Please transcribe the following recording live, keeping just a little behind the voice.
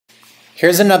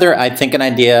Here's another I Think an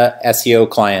Idea SEO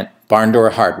client, Barn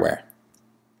Door Hardware.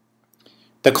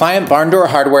 The client Barn Door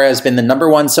Hardware has been the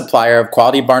 #1 supplier of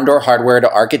quality barn door hardware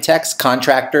to architects,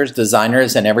 contractors,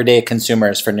 designers, and everyday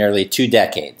consumers for nearly 2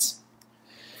 decades.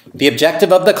 The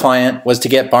objective of the client was to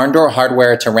get Barn Door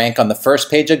Hardware to rank on the first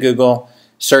page of Google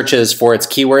searches for its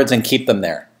keywords and keep them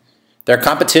there. Their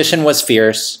competition was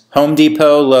fierce: Home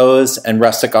Depot, Lowe's, and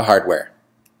Rustica Hardware.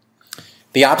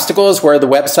 The obstacles were the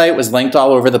website was linked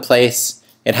all over the place,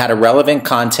 it had irrelevant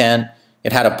content,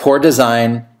 it had a poor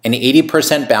design, an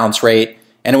 80% bounce rate,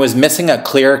 and it was missing a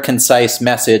clear, concise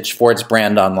message for its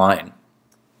brand online.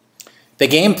 The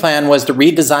game plan was to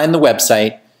redesign the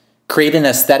website, create an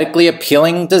aesthetically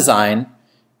appealing design,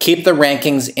 keep the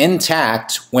rankings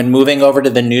intact when moving over to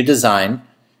the new design,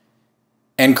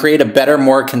 and create a better,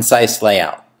 more concise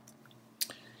layout.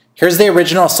 Here's the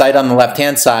original site on the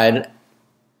left-hand side,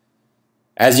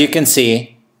 as you can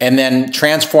see, and then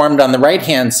transformed on the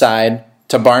right-hand side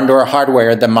to Barn Door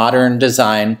Hardware, the modern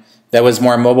design that was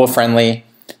more mobile-friendly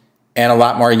and a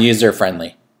lot more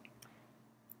user-friendly.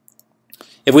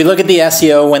 If we look at the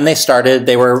SEO when they started,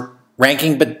 they were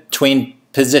ranking between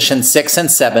position 6 and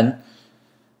 7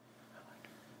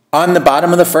 on the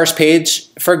bottom of the first page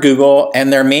for Google,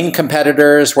 and their main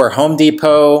competitors were Home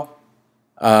Depot,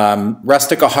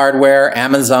 Rustica Hardware,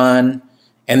 Amazon,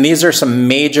 and these are some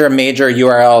major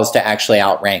URLs to actually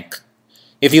outrank.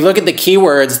 If you look at the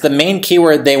keywords, the main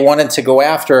keyword they wanted to go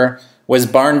after was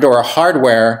Barn Door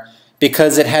Hardware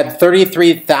because it had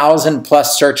 33,000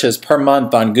 plus searches per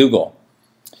month on Google.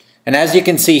 And as you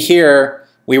can see here,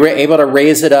 we were able to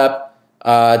raise it up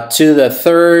to the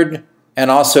 3rd and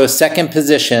also 2nd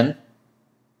position.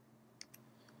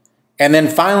 And then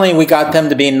finally, we got them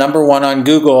to be #1 on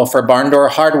Google for Barn Door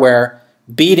Hardware,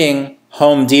 beating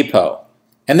Home Depot.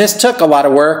 And this took a lot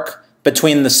of work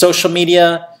between the social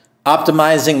media,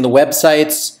 optimizing the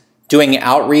websites, doing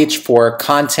outreach for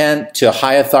content to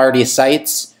high authority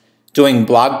sites, doing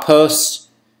blog posts,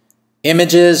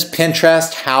 images,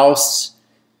 Pinterest, House,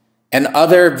 and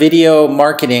other video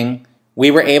marketing.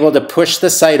 We were able to push the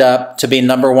site up to be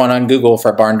 #1 on Google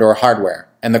for Barn Door Hardware,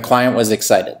 and the client was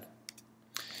excited.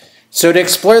 So to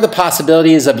explore the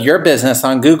possibilities of your business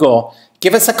on Google,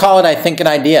 give us a call at I Think an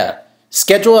Idea.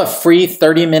 Schedule a free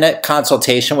 30-minute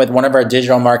consultation with one of our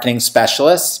digital marketing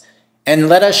specialists, and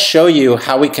let us show you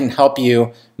how we can help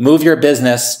you move your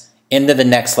business into the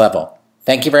next level.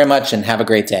 Thank you very much and have a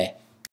great day.